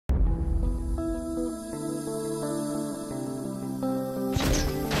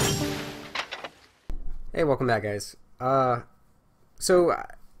Hey, welcome back, guys. So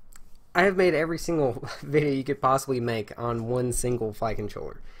I have made every single video you could possibly make on one single flight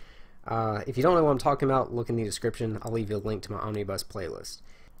controller. If you don't know what I'm talking about, look in the description. I'll leave you a link to my Omnibus playlist.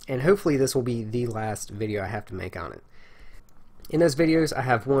 And hopefully this will be the last video I have to make on it. In those videos, I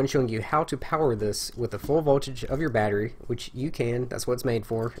have one showing you how to power this with the full voltage of your battery, which you can. That's what it's made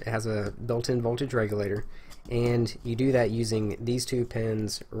for. It has a built-in voltage regulator. And you do that using these two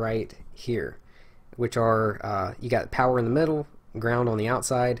pins right here, which are, you got power in the middle, ground on the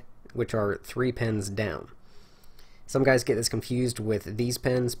outside, which are 3 pins down. Some guys get this confused with these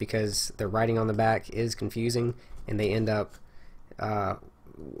pins because the writing on the back is confusing, and they end up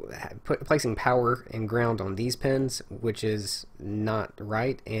placing power and ground on these pins, which is not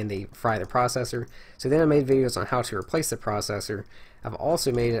right, and they fry the processor. So then I made videos on how to replace the processor. I've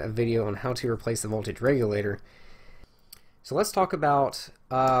also made a video on how to replace the voltage regulator. So let's talk about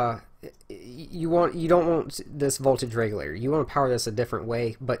you don't want this voltage regulator. You want to power this a different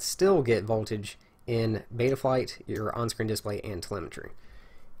way, but still get voltage in Betaflight, your on-screen display, and telemetry.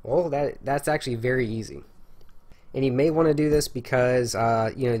 Well, that's actually very easy. And you may want to do this because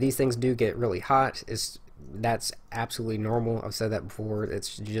these things do get really hot. That's absolutely normal. I've said that before.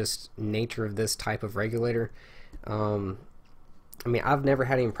 It's just nature of this type of regulator. I mean, I've never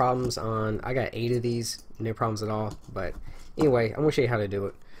had any problems I got 8 of these, no problems at all. But anyway, I'm going to show you how to do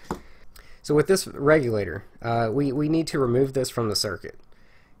it. So with this regulator, we need to remove this from the circuit.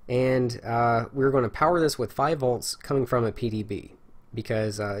 And we're going to power this with 5 volts coming from a PDB,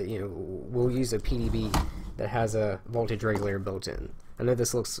 because we'll use a PDB that has a voltage regulator built in. I know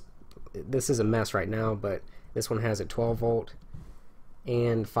this is a mess right now, but this one has a 12 volt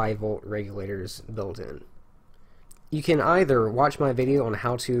and 5 volt regulators built in. You can either watch my video on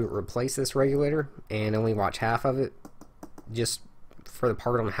how to replace this regulator and only watch half of it, just for the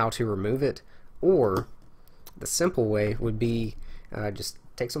part on how to remove it, or the simple way would be just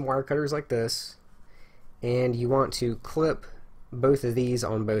take some wire cutters like this, and you want to clip both of these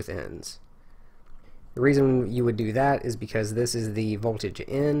on both ends. The reason you would do that is because this is the voltage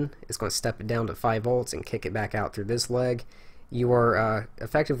in. It's going to step it down to 5 volts and kick it back out through this leg. You are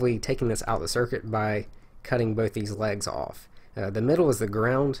effectively taking this out of the circuit by cutting both these legs off. The middle is the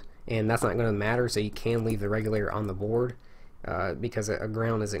ground, and that's not going to matter, so you can leave the regulator on the board because a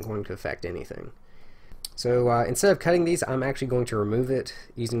ground isn't going to affect anything. So instead of cutting these, I'm actually going to remove it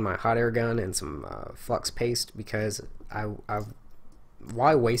using my hot air gun and some flux paste, because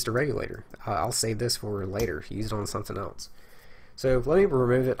why waste a regulator? I'll save this for later, use it on something else. So let me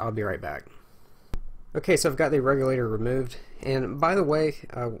remove it, I'll be right back. Okay, so I've got the regulator removed, and by the way,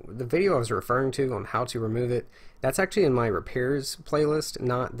 the video I was referring to on how to remove it, that's actually in my repairs playlist,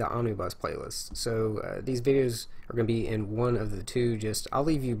 not the Omnibus playlist. So these videos are going to be in one of the two. I'll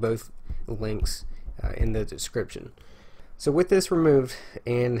leave you both links in the description. So with this removed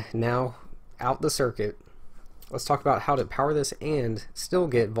and now out the circuit, let's talk about how to power this and still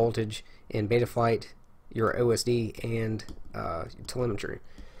get voltage in Betaflight, your OSD, and telemetry.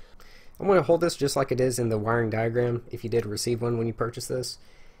 I'm going to hold this just like it is in the wiring diagram if you did receive one when you purchased this.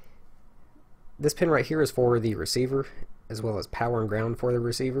 This pin right here is for the receiver, as well as power and ground for the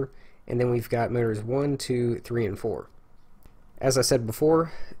receiver, and then we've got motors 1, 2, 3, and 4. As I said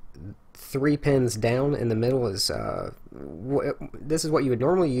before, 3 pins down in the middle is this is what you would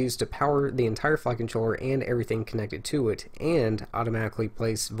normally use to power the entire flight controller and everything connected to it, and automatically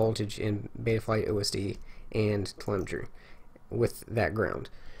place voltage in Betaflight, OSD, and telemetry with that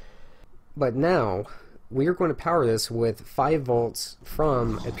ground. But now we are going to power this with 5 volts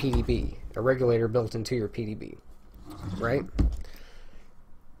from a PDB, a regulator built into your PDB, right?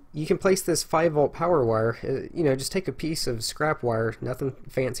 You can place this 5 volt power wire, just take a piece of scrap wire, nothing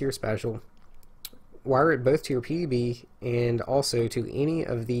fancy or special, wire it both to your PDB and also to any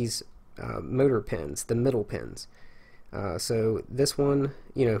of these motor pins, the middle pins. So this one,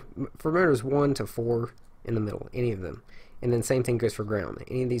 for motors 1 to 4 in the middle, any of them. And then same thing goes for ground,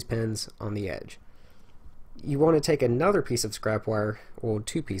 any of these pins on the edge. You want to take another piece of scrap wire, well,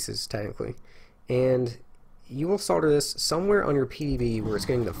 2 pieces technically, and you will solder this somewhere on your PDB where it's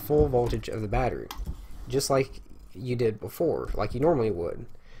getting the full voltage of the battery, just like you did before, like you normally would.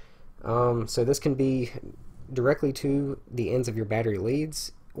 So this can be directly to the ends of your battery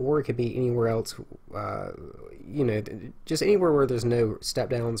leads, or it could be anywhere else, just anywhere where there's no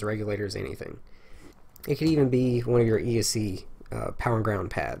step downs, regulators, anything. It could even be one of your ESC power and ground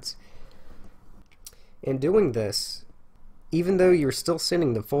pads. In doing this, even though you're still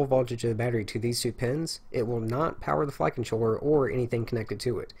sending the full voltage of the battery to these 2 pins, it will not power the flight controller or anything connected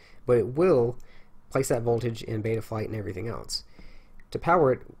to it, but it will place that voltage in Betaflight and everything else. To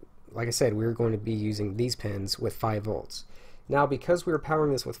power it, like I said, we're going to be using these pins with 5 volts. Now, because we're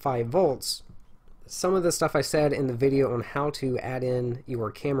powering this with 5 volts, some of the stuff I said in the video on how to add in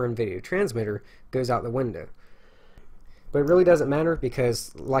your camera and video transmitter goes out the window. But it really doesn't matter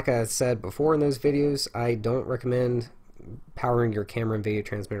because, like I said before in those videos, I don't recommend powering your camera and video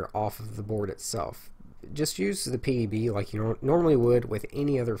transmitter off of the board itself. Just use the PDB like you normally would with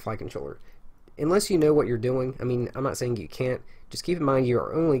any other flight controller. Unless you know what you're doing, I mean, I'm not saying you can't, just keep in mind you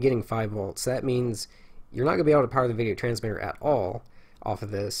are only getting 5 volts. That means you're not going to be able to power the video transmitter at all off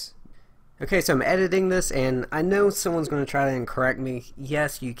of this. Okay, so I'm editing this, and I know someone's going to try to correct me.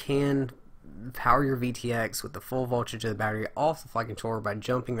 Yes, you can power your VTX with the full voltage of the battery off the flight controller by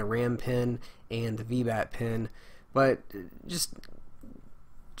jumping the RAM pin and the VBAT pin, but just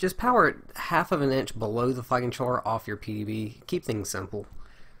power it half of an inch below the flight controller off your PDB. Keep things simple.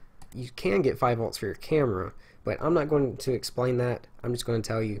 You can get 5 volts for your camera, but I'm not going to explain that. I'm just going to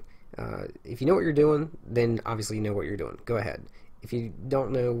tell you, if you know what you're doing, then obviously you know what you're doing. Go ahead. If you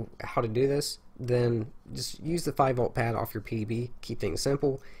don't know how to do this, then just use the 5 volt pad off your PDB. Keep things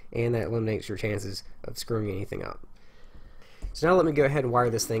simple, and that eliminates your chances of screwing anything up. So now let me go ahead and wire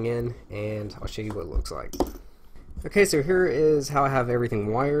this thing in, and I'll show you what it looks like. Okay, so here is how I have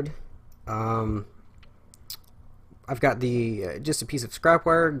everything wired. I've got the just a piece of scrap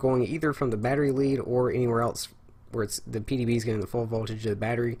wire going either from the battery lead or anywhere else where the PDB is getting the full voltage of the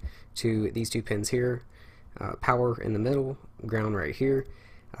battery to these 2 pins here. Power in the middle, ground right here.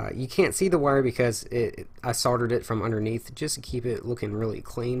 You can't see the wire because I soldered it from underneath just to keep it looking really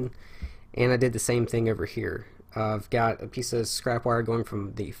clean, and I did the same thing over here. I've got a piece of scrap wire going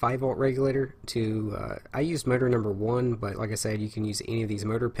from the 5 volt regulator to, I used motor number 1, but like I said, you can use any of these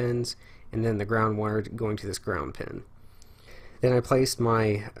motor pins, and then the ground wire going to this ground pin. Then I placed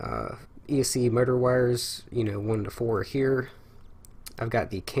my ESC motor wires, 1 to 4 here. I've got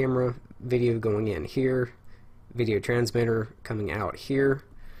the camera video going in here, video transmitter coming out here.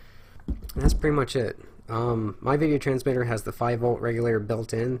 And that's pretty much it. My video transmitter has the 5 volt regulator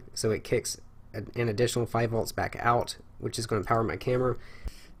built in, so it kicks an additional 5 volts back out, which is going to power my camera.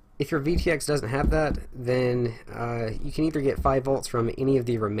 If your VTX doesn't have that, then you can either get 5 volts from any of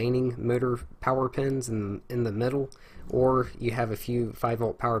the remaining motor power pins in the middle, or you have a few 5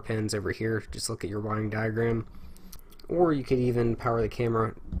 volt power pins over here. Just look at your wiring diagram. Or you could even power the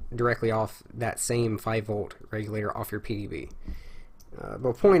camera directly off that same 5 volt regulator off your PDB.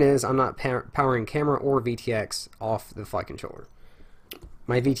 The point is, I'm not powering camera or VTX off the flight controller.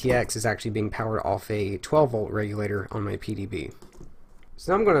 My VTX is actually being powered off a 12 volt regulator on my PDB.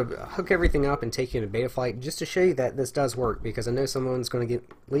 So now I'm going to hook everything up and take you into beta flight just to show you that this does work, because I know someone's going to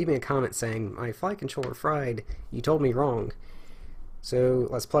leave me a comment saying, my flight controller fried, you told me wrong. So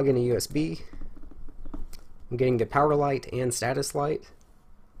let's plug in a USB. I'm getting the power light and status light.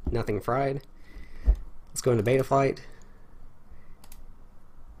 Nothing fried. Let's go into beta flight.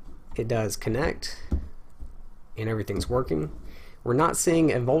 It does connect, and everything's working. We're not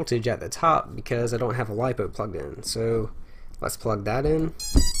seeing a voltage at the top because I don't have a LiPo plugged in. So let's plug that in.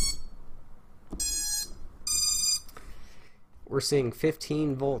 We're seeing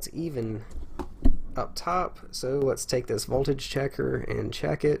 15 volts even up top. So let's take this voltage checker and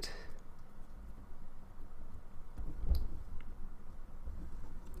check it.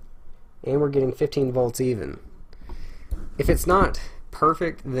 And we're getting 15 volts even. If it's not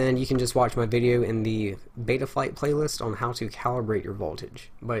perfect, then you can just watch my video in the beta flight playlist on how to calibrate your voltage,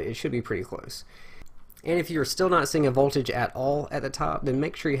 but it should be pretty close. And if you're still not seeing a voltage at all at the top, then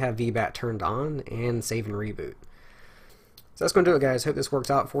make sure you have VBAT turned on and save and reboot. So that's going to do it, guys. Hope this works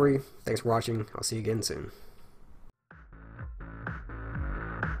out for you. Thanks for watching. I'll see you again soon.